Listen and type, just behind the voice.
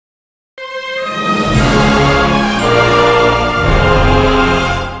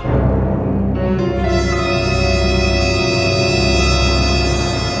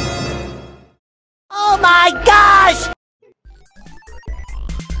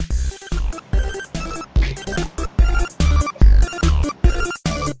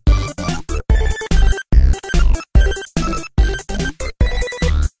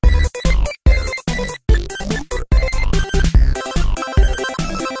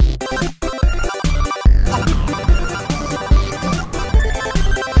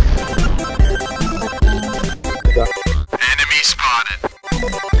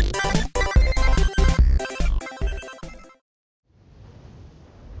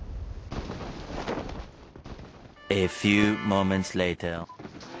A few moments later.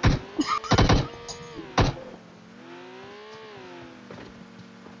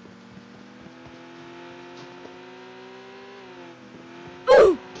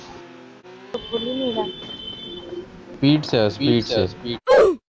 बोल ही नहीं रहा। स्पीड से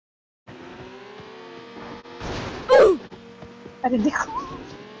अरे देखो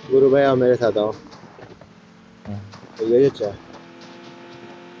गुरु भाई आप मेरे साथ आओ। ये अच्छा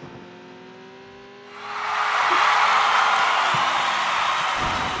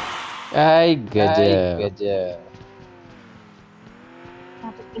आई गजब।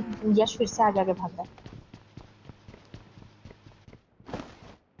 हाँ, तो यश फिर से आगे आगे भाग रहा है।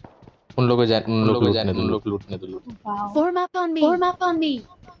 उन लोग लूटने दो। Wow. Form up on me. Form up on me.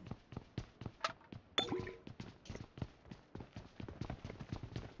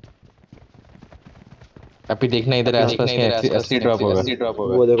 अभी देखना इधर आसपास के असली ड्रॉप होगा।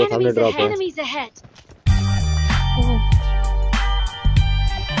 वो देखो सामने Enemies ड्रॉप ahead. है। Enemies ahead.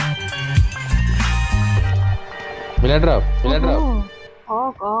 मिला drop.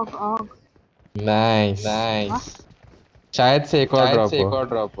 Org org org. Nice. शायद से एक और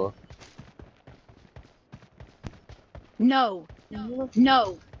ड्रॉप हो। No. No.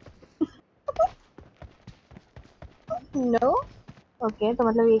 नो ओके, तो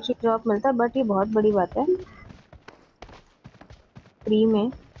मतलब एक ही ड्रॉप मिलता है, बट ये बहुत बड़ी बात है फ्री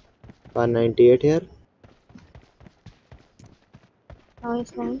में। 198 यार।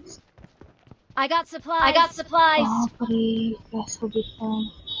 Nice nice. I got supplies. बाप रे कैसा दिखता है।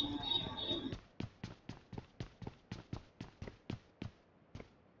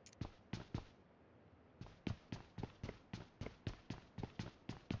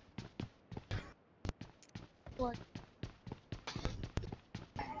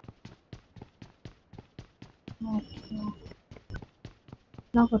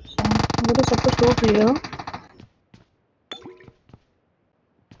 ना कुछ वो तो सब कुछ रोक लियो।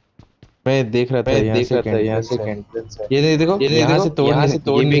 मैं देख रहा था यहाँ से एक एंट्रेंस है। ये देखो यहाँ से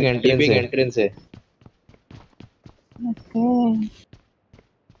तोड़ ये भी एक एंट्रेंस है। ओके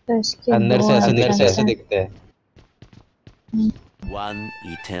तो इसके अंदर से ऐसे दिखता है। One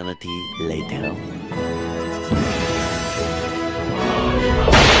eternity later.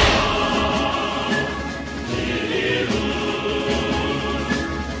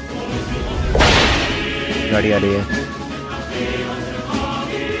 गाड़ी आ रही है।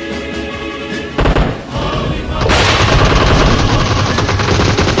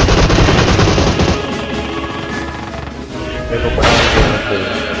 देखो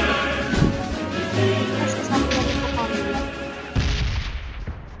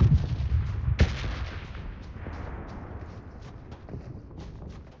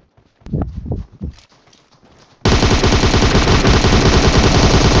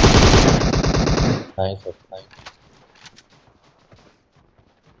nice.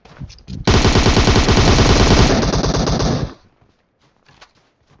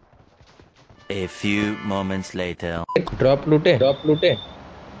 A few moments later. Drop लूटे।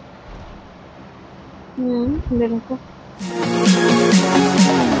 मेरे को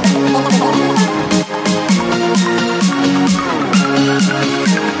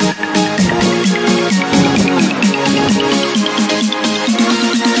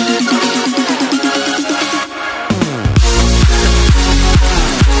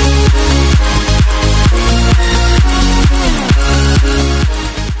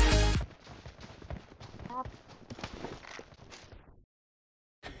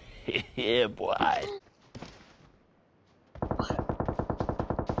Yeah, boy.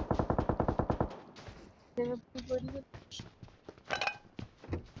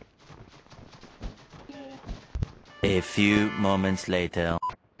 A few moments later.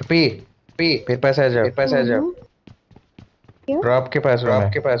 P मेरे पास आ जाओ। क्यों ड्रॉप के पास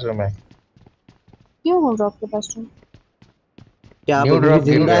रूम है। क्यों हूँ ड्रॉप के पास तुम? क्या आप न्यू अभी ड्रॉप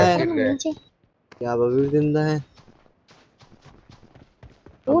भी जिंदा है? नीचे क्या आप अभी भी जिंदा है?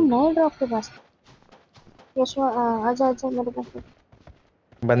 वो नए ड्रॉप के पास। यशवा आजा आजा मेरे पास।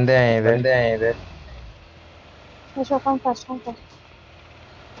 बंदे आए इधर। यशवा come fast come fast.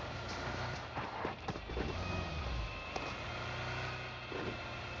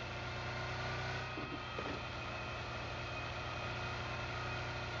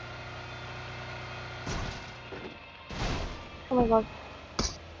 Oh my god.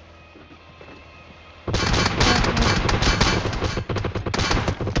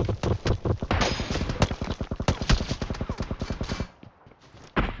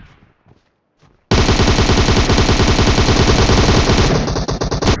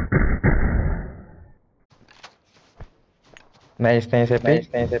 Nice.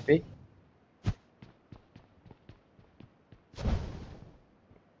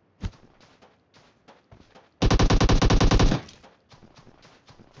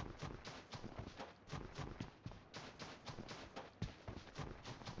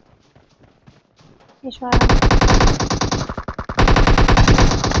 Look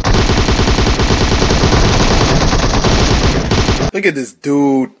at this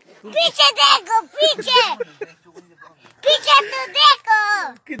dude. पीछे देखो पीछे पीछे तो देखो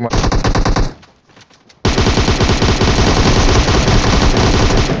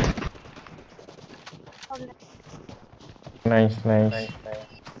नाइस नाइस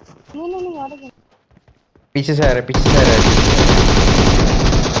नहीं यार पीछे से आ रहा है पीछे से आ रहा है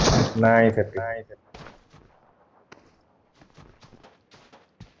नाइस नाइस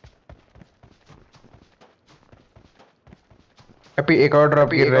अभी एक और ड्रॉप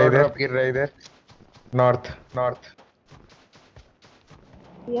गिर रहा है इधर north north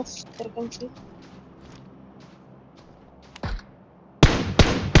yes I can see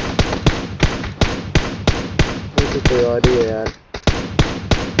ये तो कोई और ही है यार।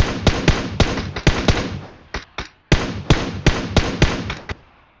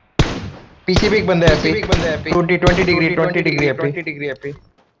 पीछे भी एक बंदा है 20 डिग्री अभी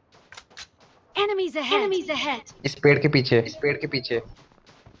Enemies ahead. Enemies ahead. इस पेड़ के पीछे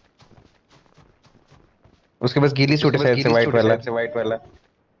उसके पास गीली सूट है शायद से वाइट वाला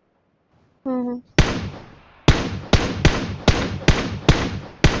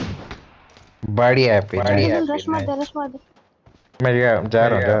बढ़िया है पे रश मार दे मैं जा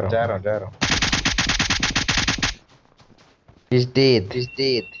रहा हूँ He's dead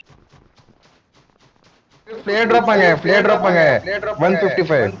फ्लेयर ड्रॉप मांगा है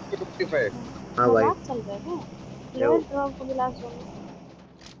 155 हाँ भाई चल रहा है फ्लेयर ड्रॉप को मिला जोन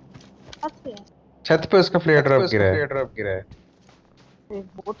अच्छी है छत पे उसका फ्लेयर ड्रॉप गिरा है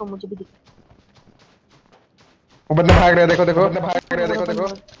वो तो मुझे भी दिख वो बंदा भाग रहा है देखो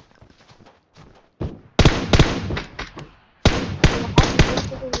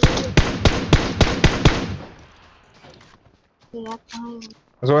यार कहां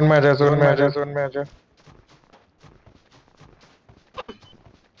है जोन में आ जा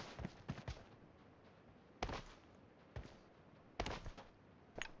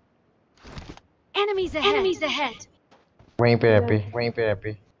Enemies ahead. Enemies ahead. वहीं पे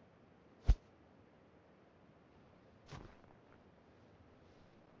happy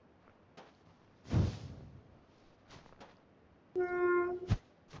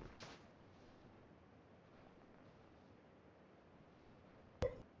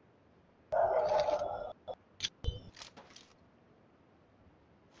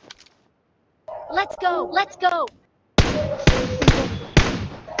Let's go. Let's go.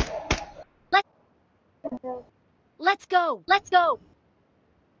 Let's go. Let's go.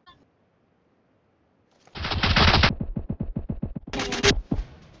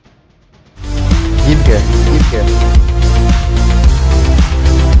 जीत गया